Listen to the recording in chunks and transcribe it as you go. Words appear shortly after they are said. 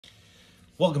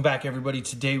Welcome back, everybody.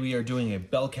 Today we are doing a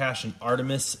Balkesh and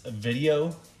Artemis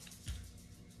video.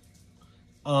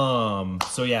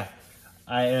 So yeah,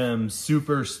 I am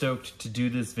super stoked to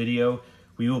do this video.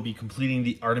 We will be completing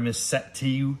the Artemis set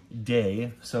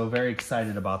today, so very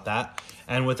excited about that.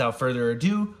 And without further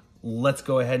ado, let's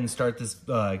go ahead and start this,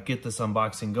 get this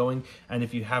unboxing going. And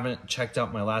if you haven't checked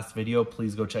out my last video,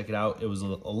 please go check it out. It was a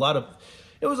lot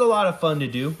of fun to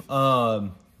do.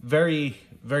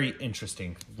 Very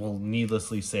interesting. We'll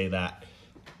needlessly say that.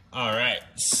 All right,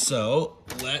 so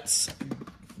let's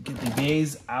get the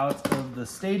maze out of the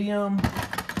stadium.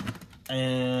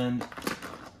 And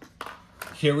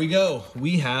here we go.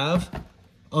 We have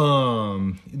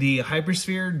the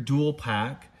Hypersphere Dual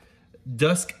Pack,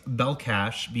 Dusk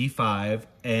Balkesh B5,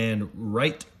 and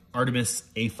right Artemis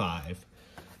A5.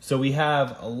 So we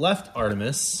have a left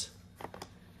Artemis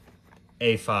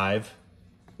A5.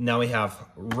 Now we have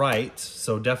right,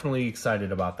 so definitely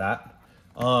excited about that.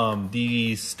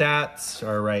 The stats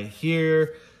are right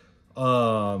here.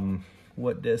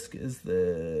 What disc is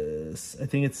this? I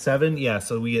think it's 7. Yeah,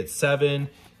 so we get 7.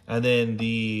 And then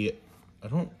I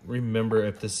don't remember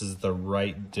if this is the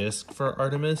right disc for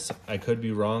Artemis. I could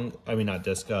be wrong. I mean, not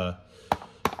disc, the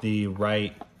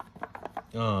right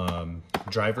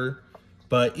driver.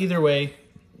 But either way,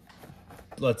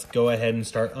 let's go ahead and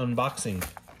start unboxing.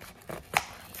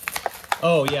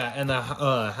 Oh yeah, and the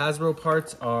Hasbro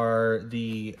parts are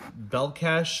the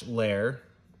Balkesh layer,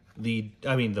 the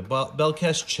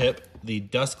Balkesh chip, the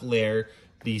Dusk layer,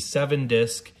 the 7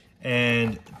 disc,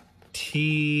 and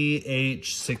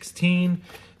TH16.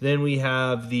 Then we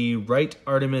have the right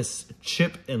Artemis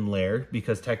chip and layer,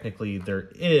 because technically there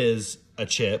is a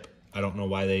chip. I don't know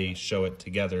why they show it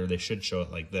together. They should show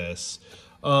it like this.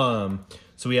 So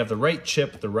we have the right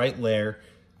chip, the right layer.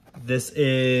 This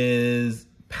is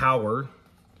power,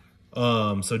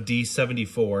 so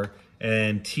D74,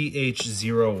 and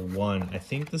TH01. I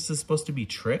think this is supposed to be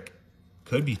trick.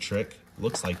 Could be trick.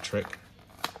 Looks like trick.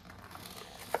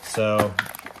 So,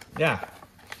 yeah.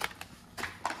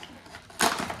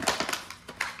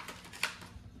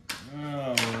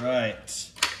 All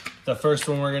right. The first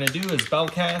one we're going to do is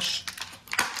Balkesh.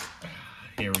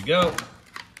 Here we go.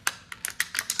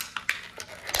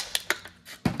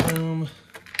 Boom.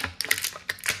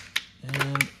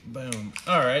 And boom.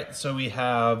 All right, so we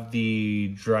have the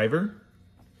driver,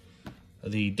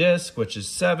 the disc, which is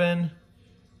 7.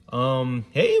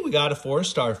 Hey, we got a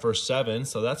 4-star for 7,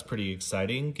 so that's pretty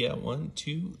exciting. Yeah, 1,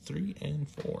 2, 3, and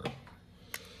 4.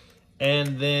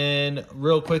 And then,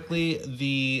 real quickly,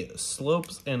 the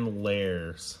slopes and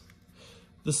layers.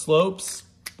 The slopes,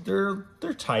 they're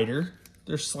tighter.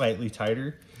 They're slightly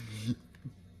tighter.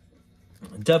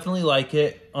 Definitely like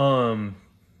it. I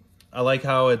like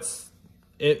how it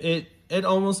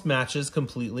almost matches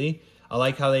completely. I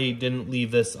like how they didn't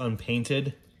leave this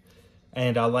unpainted.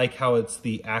 And I like how it's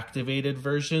the activated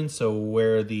version. So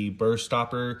where the burst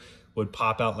stopper would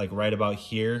pop out like right about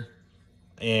here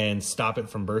and stop it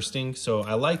from bursting. So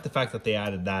I like the fact that they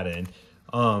added that in.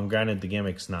 Granted, the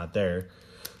gimmick's not there.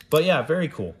 But yeah, very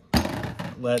cool.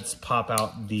 Let's pop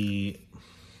out the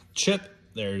chip.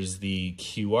 There's the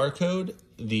QR code.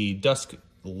 The Dusk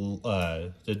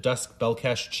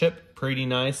Balkesh chip, pretty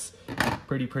nice,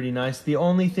 pretty nice. The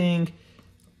only thing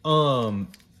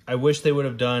I wish they would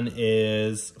have done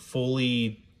is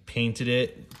fully painted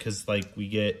it, because like we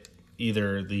get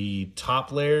either the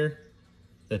top layer,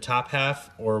 the top half,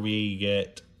 or we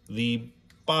get the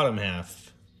bottom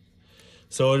half.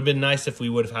 So it would have been nice if we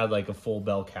would have had like a full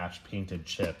Balkesh painted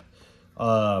chip,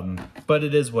 but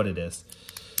it is what it is.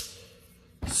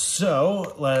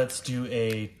 So let's do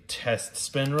a test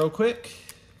spin real quick.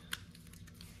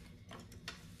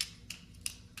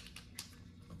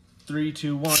 3,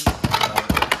 2, 1.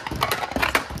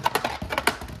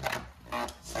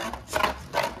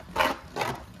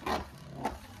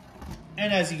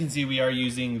 And as you can see, we are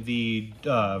using the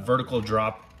vertical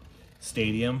drop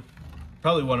stadium.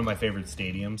 Probably one of my favorite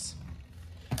stadiums.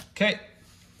 Okay,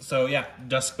 so yeah,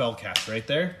 Dusk Balkesh right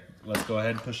there. Let's go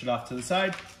ahead and push it off to the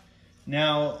side.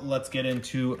 Now, let's get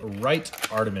into right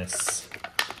Artemis.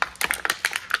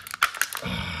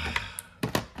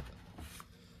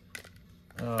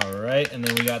 All right, and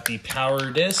then we got the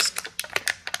power disc.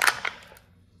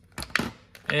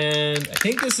 And I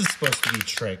think this is supposed to be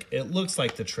trick. It looks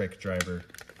like the trick driver.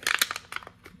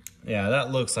 Yeah,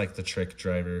 that looks like the trick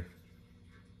driver.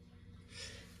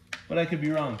 But I could be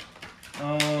wrong.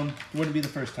 Wouldn't be the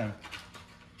first time.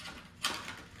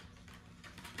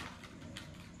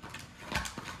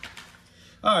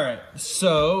 All right,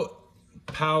 so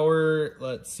power,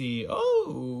 let's see.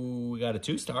 Oh, we got a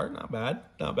 2-star, not bad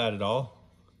at all.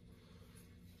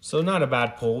 So not a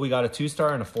bad pull. We got a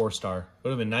 2-star and a 4-star. Would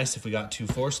have been nice if we got 2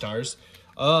 4-stars.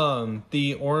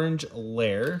 The orange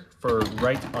lair for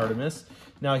right Artemis.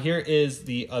 Now here is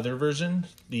the other version,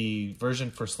 the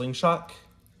version for Slingshot.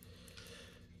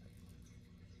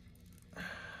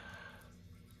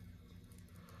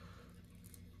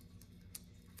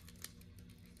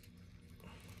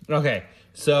 Okay,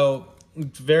 so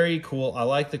very cool. I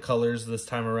like the colors this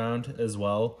time around as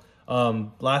well.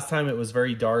 Last time it was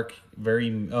very dark, very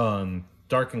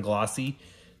dark and glossy.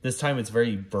 This time it's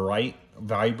very bright,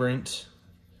 vibrant,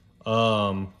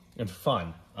 and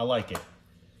fun. I like it.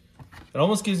 It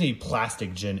almost gives me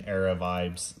Plastic Gin era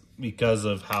vibes because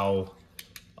of how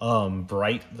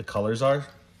bright the colors are.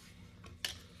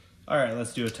 All right,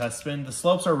 let's do a test spin. The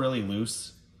slopes are really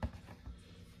loose.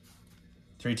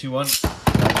 3, 2, 1.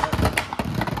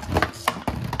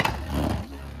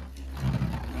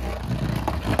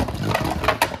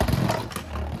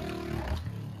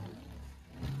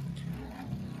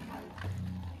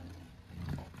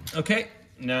 Okay,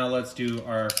 now let's do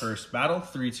our first battle.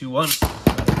 3, 2, 1.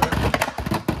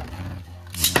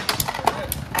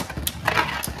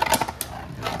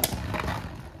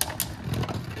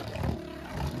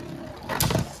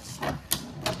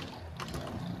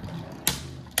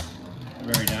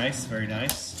 Very nice, very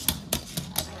nice.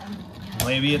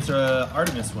 Maybe it's a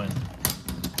Artemis win.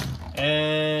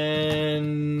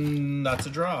 And that's a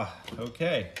draw.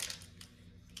 Okay.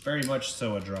 Very much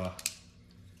so a draw.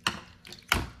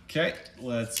 Okay,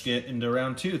 let's get into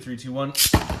round 2. 3, 2, 1. And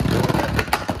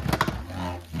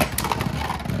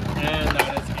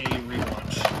that is a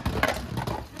relaunch.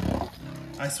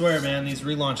 I swear, man, these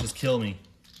relaunches kill me.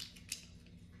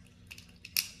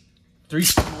 3,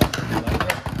 2, 1.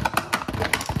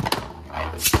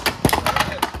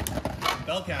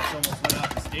 Balkesh almost went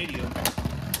out the stadium.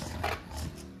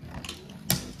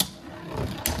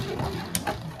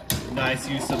 Nice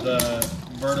use of the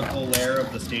vertical layer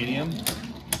of the stadium.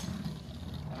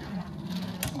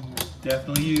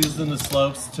 Definitely using the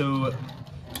slopes to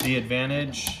the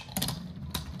advantage.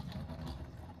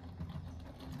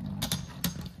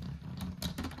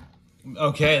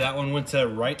 Okay, that one went to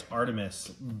right Artemis.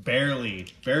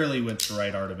 Barely went to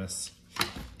right Artemis.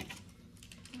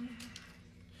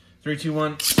 3, 2,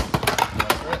 1.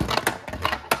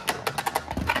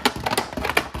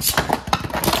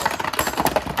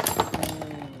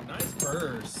 Nice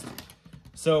burst.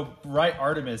 So right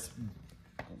Artemis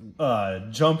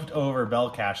jumped over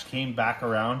Balkesh, came back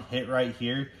around, hit right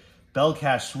here.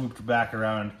 Balkesh swooped back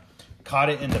around, caught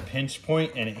it in the pinch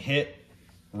point, and it hit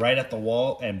right at the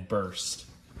wall and burst.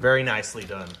 Very nicely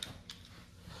done.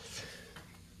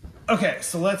 Okay,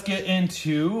 so let's get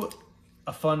into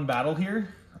a fun battle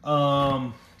here.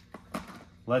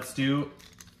 Let's do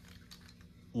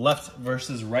left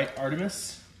versus right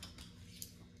Artemis.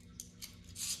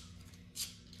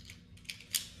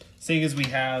 Seeing as we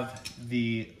have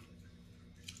the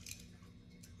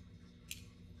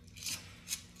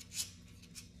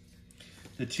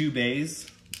two bays,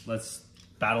 let's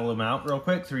battle them out real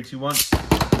quick. 3, 2, 1. Let it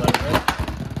rip.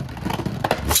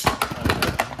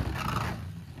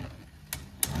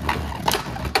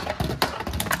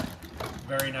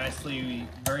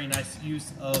 Very nice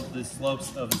use of the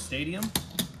slopes of the stadium.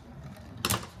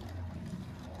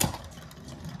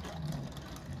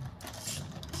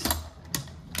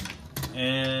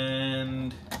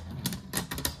 And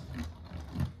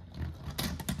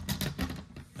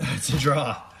it's a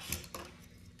draw.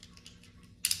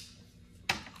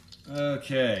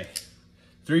 Okay.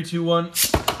 3, 2, 1. Let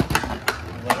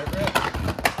it rip.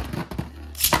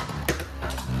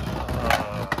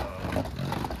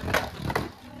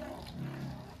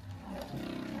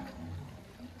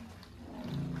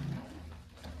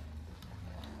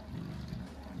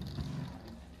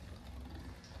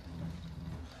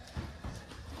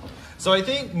 So I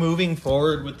think moving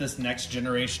forward with this next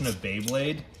generation of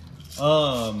Beyblade,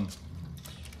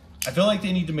 I feel like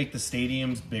they need to make the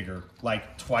stadiums bigger,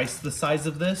 like twice the size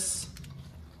of this.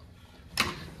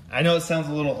 I know it sounds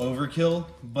a little overkill,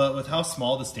 but with how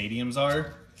small the stadiums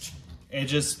are, I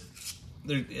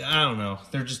don't know,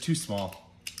 they're just too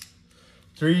small.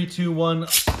 3, 2, 1, let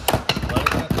it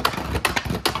rip.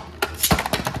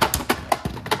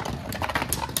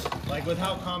 Like with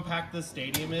how compact this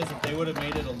stadium is, if they would have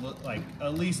made it like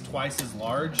at least twice as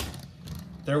large,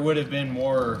 there would have been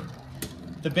more.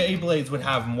 The Beyblades would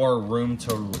have more room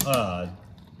to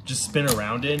just spin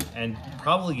around in and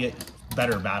probably get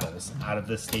better battles out of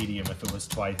this stadium if it was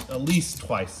at least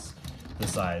twice the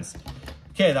size.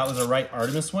 Okay, that was a right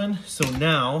Artemis win. So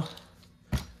now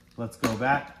let's go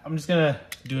back. I'm just gonna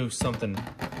do something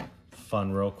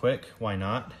fun real quick. Why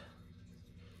not?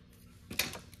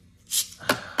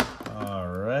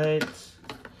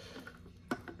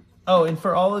 Oh, and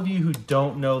for all of you who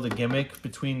don't know the gimmick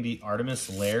between the Artemis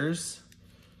layers,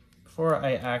 before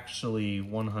I actually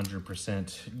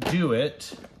 100% do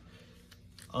it,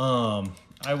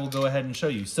 I will go ahead and show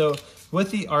you. So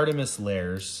with the Artemis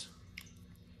layers,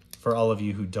 for all of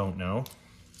you who don't know,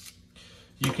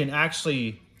 you can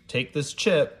actually take this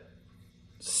chip,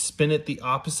 spin it the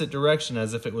opposite direction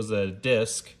as if it was a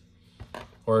disc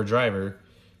or a driver,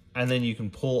 and then you can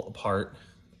pull apart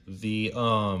the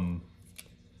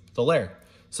layer.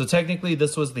 So technically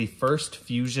this was the first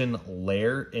fusion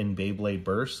layer in Beyblade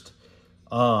Burst.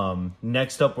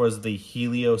 Next up was the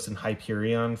Helios and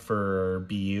Hyperion for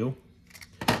BU.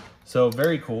 So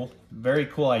very cool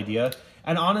idea.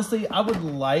 And honestly, I would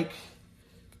like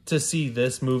to see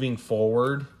this moving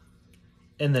forward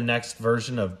in the next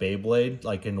version of Beyblade,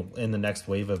 like in the next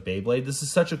wave of Beyblade. This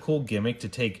is such a cool gimmick to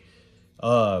take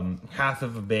half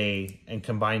of a bay and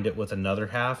combined it with another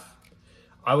half.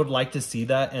 I would like to see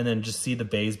that, and then just see the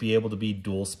bays be able to be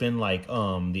dual spin like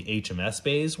the HMS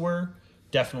bays were.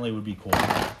 Definitely would be cool.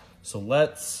 So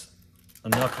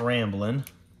enough rambling,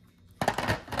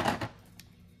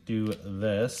 do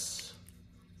this.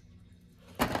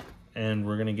 And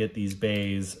we're gonna get these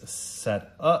bays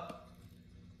set up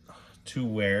to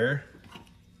where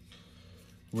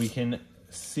we can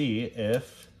see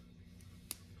if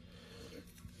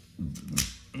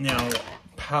now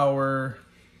power.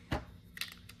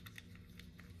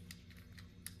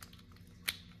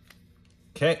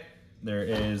 Okay, there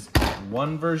is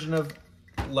one version of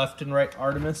left and right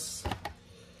Artemis.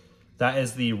 That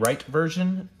is the right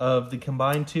version of the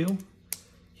combined two.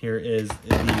 Here is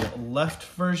the left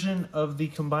version of the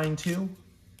combined two.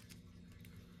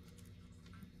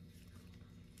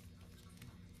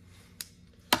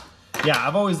 Yeah,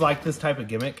 I've always liked this type of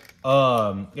gimmick,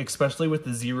 especially with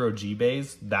the 0G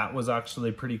bays. That was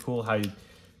actually pretty cool how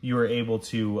you were able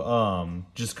to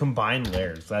just combine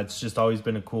layers. That's just always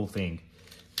been a cool thing.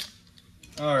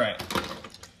 All right.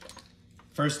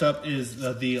 First up is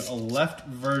the left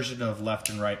version of left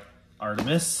and right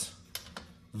Artemis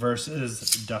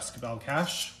versus Dusk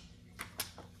Balkesh.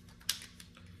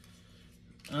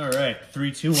 All right,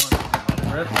 3, 2,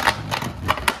 1.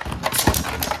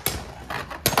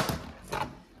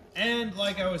 And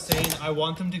like I was saying, I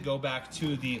want them to go back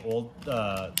to the old.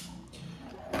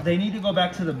 They need to go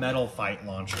back to the metal fight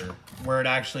launcher where it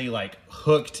actually like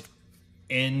hooked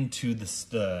into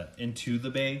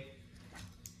the bay,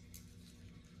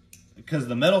 because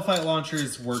the metal fight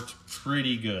launchers worked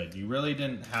pretty good. You really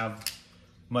didn't have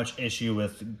much issue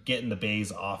with getting the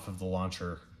bays off of the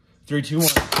launcher. 3, 2, 1.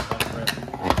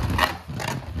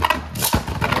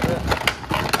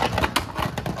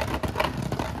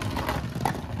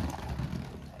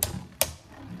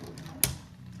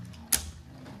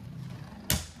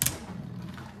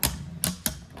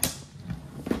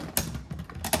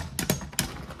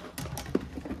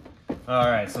 All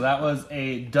right, so that was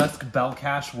a Dusk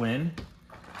Balkesh win.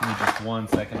 Give me just 1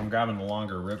 second. I'm grabbing the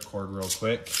longer ripcord real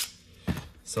quick,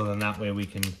 so then that way we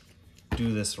can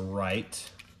do this right.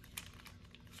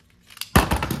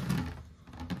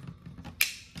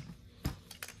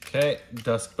 Okay,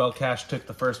 Dusk Balkesh took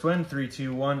the first win. 3,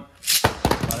 2, 1.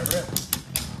 Let it rip.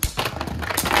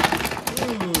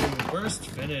 Ooh, burst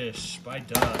finish by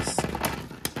Dusk.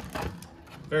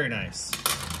 Very nice.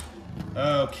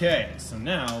 Okay, so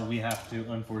now we have to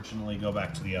unfortunately go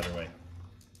back to the other way.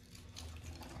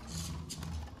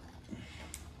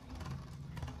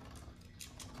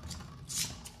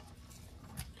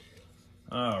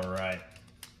 All right.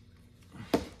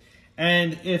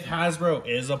 And if Hasbro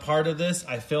is a part of this,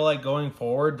 I feel like going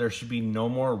forward, there should be no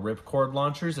more ripcord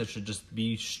launchers. It should just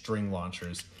be string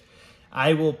launchers.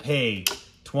 I will pay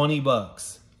 20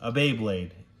 bucks a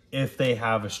Beyblade if they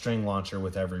have a string launcher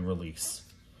with every release.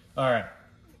 All right,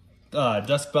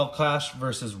 Dusk Balkesh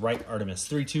versus right Artemis.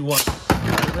 3, 2, 1.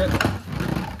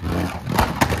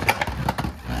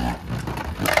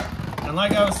 And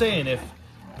like I was saying, if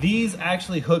these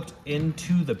actually hooked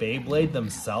into the Beyblade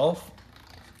themselves,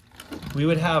 we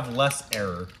would have less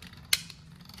error.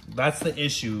 That's the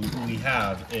issue we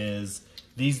have, is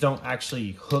these don't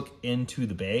actually hook into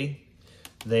the bay.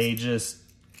 They just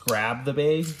grab the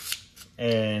bay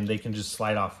and they can just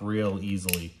slide off real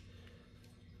easily.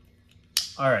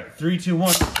 All right, 3, 2, 1.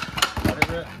 Let it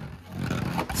rip. Let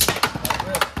it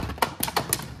rip.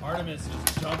 Artemis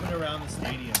is jumping around the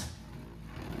stadium.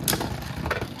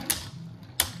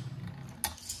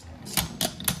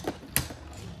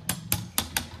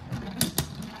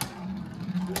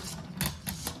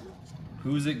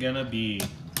 Who's it gonna be?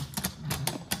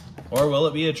 Or will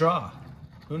it be a draw?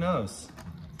 Who knows?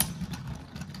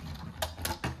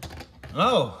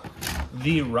 Oh,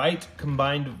 The right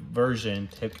combined version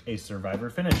took a survivor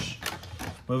finish.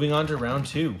 Moving on to round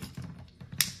 2.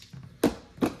 All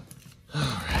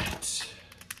right.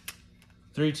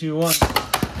 3, 2, 1.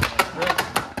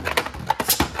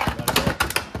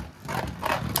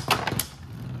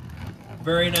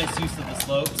 Very nice use of the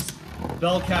slopes.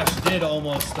 Balkesh did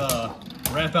almost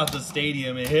ramp out the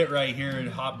stadium. It hit right here and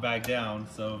hopped back down.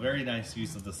 So very nice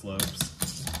use of the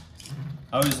slopes.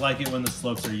 I always like it when the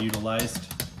slopes are utilized.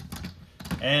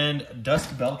 And Dusk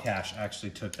Balkesh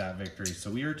actually took that victory. So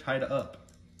we are tied up.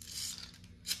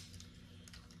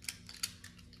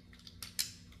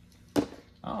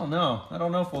 I don't know. I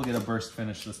don't know if we'll get a burst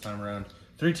finish this time around.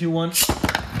 3, 2, 1. Let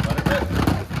it rip.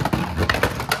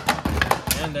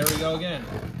 And there we go again.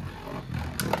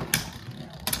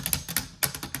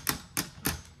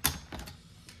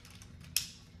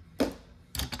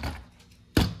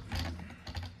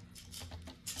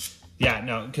 Yeah,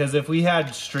 no, because if we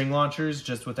had string launchers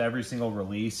just with every single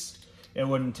release, it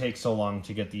wouldn't take so long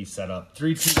to get these set up.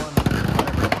 3, 2, 1. Let it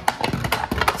rip.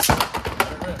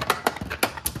 Let it rip.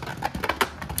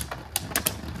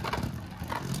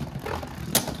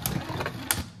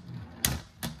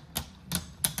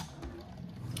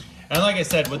 And like I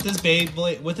said, with this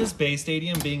Beyblade, with this Bay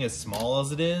Stadium being as small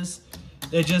as it is,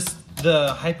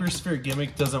 the Hypersphere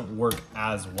gimmick doesn't work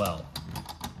as well.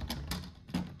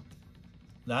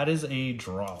 That is a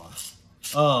draw.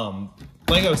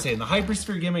 Like I was saying, the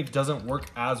Hypersphere gimmick doesn't work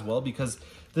as well because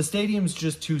the stadium's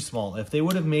just too small. If they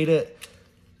would have made it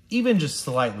even just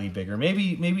slightly bigger,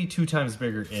 maybe 2 times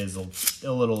bigger is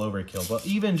a little overkill, but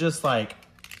even just like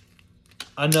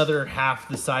another half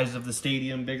the size of the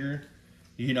stadium bigger,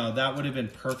 you know, that would have been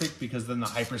perfect because then the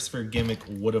Hypersphere gimmick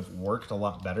would have worked a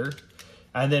lot better.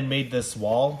 And then made this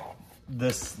wall,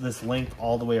 this length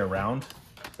all the way around.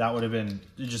 That would have been,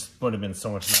 it just would have been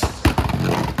so much nicer.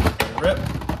 Let it rip.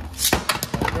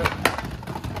 Let it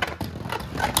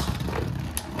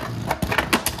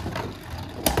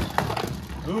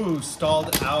rip. Ooh,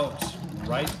 stalled out.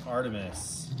 Right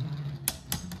Artemis.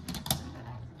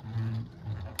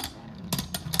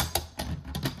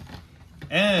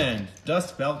 And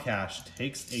Dusk Balkesh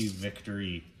takes a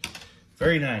victory.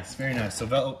 Very nice, very nice. So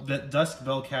Dusk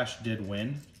Balkesh did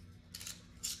win.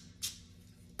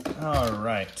 All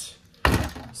right.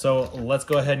 So let's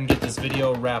go ahead and get this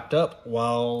video wrapped up.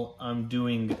 While I'm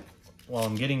getting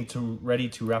ready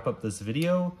to wrap up this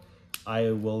video,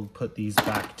 I will put these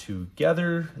back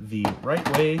together the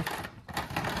right way.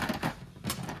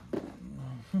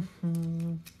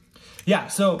 Yeah,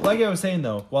 so like I was saying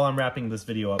though, while I'm wrapping this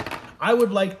video up, I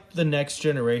would like the next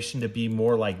generation to be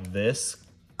more like this,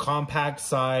 compact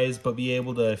size, but be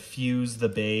able to fuse the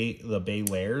bay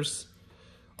layers.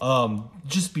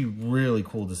 Just be really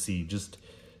cool to see.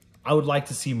 I would like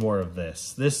to see more of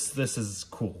this. This is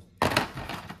cool.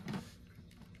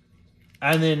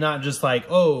 And then not just like,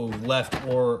 oh, left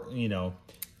or, you know,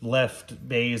 left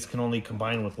bays can only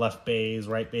combine with left bays,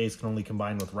 right bays can only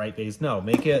combine with right bays. No,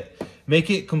 make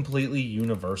it completely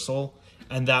universal.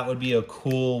 And that would be a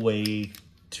cool way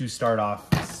to start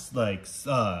off like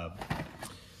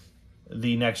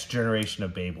the next generation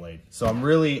of Beyblade. So I'm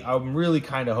really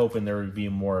kind of hoping there would be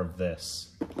more of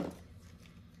this.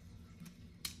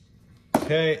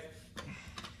 Okay.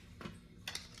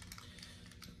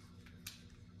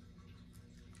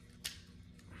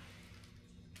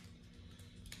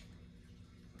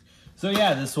 So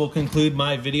yeah, this will conclude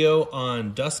my video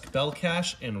on Dusk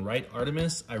Balkesh and Right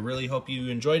Artemis. I really hope you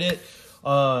enjoyed it.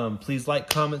 Please like,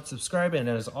 comment, subscribe, and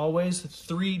as always,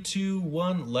 3, 2,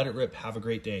 1, let it rip. Have a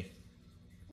great day.